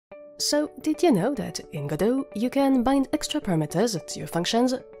So, did you know that in Godot you can bind extra parameters to your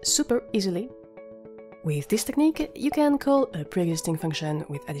functions super easily? With this technique, you can call a pre-existing function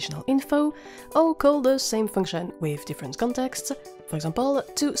with additional info, or call the same function with different contexts, for example,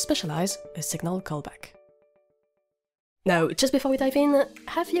 to specialize a signal callback. Now, just before we dive in,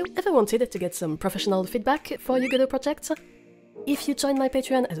 have you ever wanted to get some professional feedback for your Godot projects? If you join my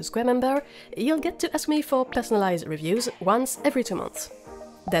Patreon as a Square member, you'll get to ask me for personalized reviews once every 2 months.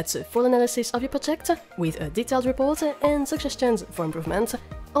 That's a full analysis of your project, with a detailed report and suggestions for improvement,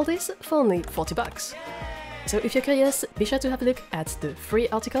 all this for only $40. So if you're curious, be sure to have a look at the free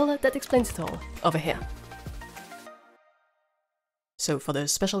article that explains it all, over here. So for the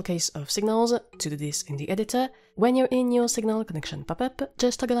special case of signals, to do this in the editor, when you're in your signal connection pop-up,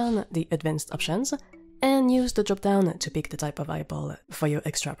 just toggle on the advanced options, and use the drop-down to pick the type of variable for your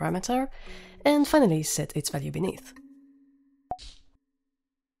extra parameter, and finally set its value beneath.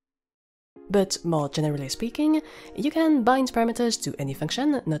 But more generally speaking, you can bind parameters to any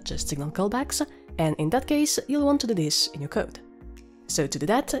function, not just signal callbacks, and in that case, you'll want to do this in your code. So to do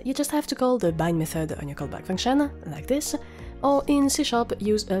that, you just have to call the bind method on your callback function, like this, or in C#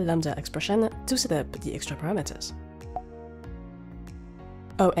 use a lambda expression to set up the extra parameters.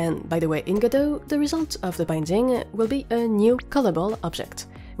 Oh, and by the way, in Godot, the result of the binding will be a new callable object,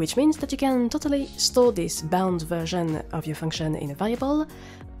 which means that you can totally store this bound version of your function in a variable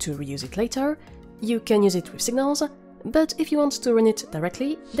to reuse it later. You can use it with signals, but if you want to run it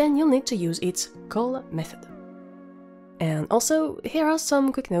directly, then you'll need to use its call method. And also, here are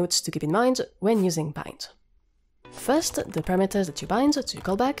some quick notes to keep in mind when using bind. First, the parameters that you bind to your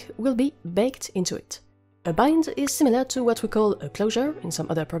callback will be baked into it. A bind is similar to what we call a closure in some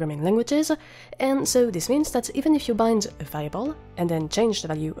other programming languages, and so this means that even if you bind a variable and then change the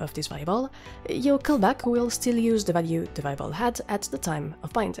value of this variable, your callback will still use the value the variable had at the time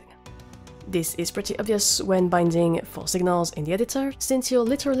of binding. This is pretty obvious when binding for signals in the editor, since you're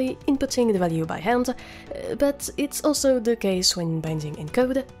literally inputting the value by hand, but it's also the case when binding in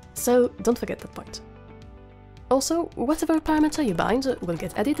code, so don't forget that point. Also, whatever parameter you bind will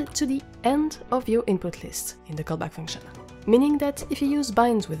get added to the end of your input list in the callback function. Meaning that if you use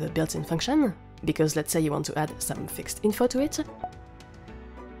bind with a built-in function, because let's say you want to add some fixed info to it,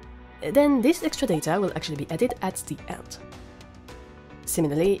 then this extra data will actually be added at the end.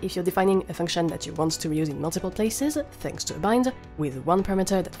 Similarly, if you're defining a function that you want to reuse in multiple places, thanks to a bind, with one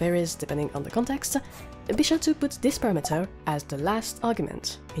parameter that varies depending on the context, be sure to put this parameter as the last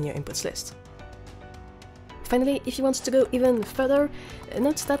argument in your inputs list. Finally, if you want to go even further,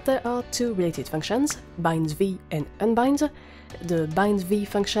 note that there are two related functions, bindv and unbind. The bindv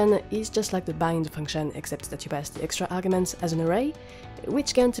function is just like the bind function, except that you pass the extra arguments as an array,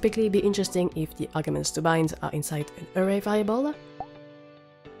 which can typically be interesting if the arguments to bind are inside an array variable.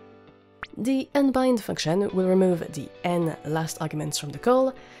 The unbind function will remove the n last arguments from the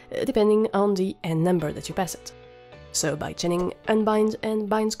call, depending on the n number that you pass it. So by chaining unbind and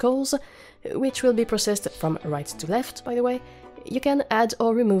bind calls, which will be processed from right to left, by the way, you can add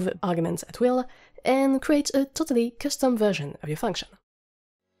or remove arguments at will and create a totally custom version of your function.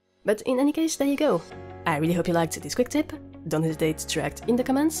 But in any case, there you go. I really hope you liked this quick tip. Don't hesitate to react in the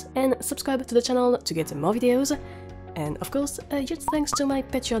comments and subscribe to the channel to get more videos. And of course, a huge thanks to my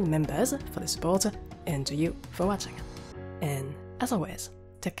Patreon members for the support and to you for watching. And as always,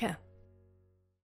 take care.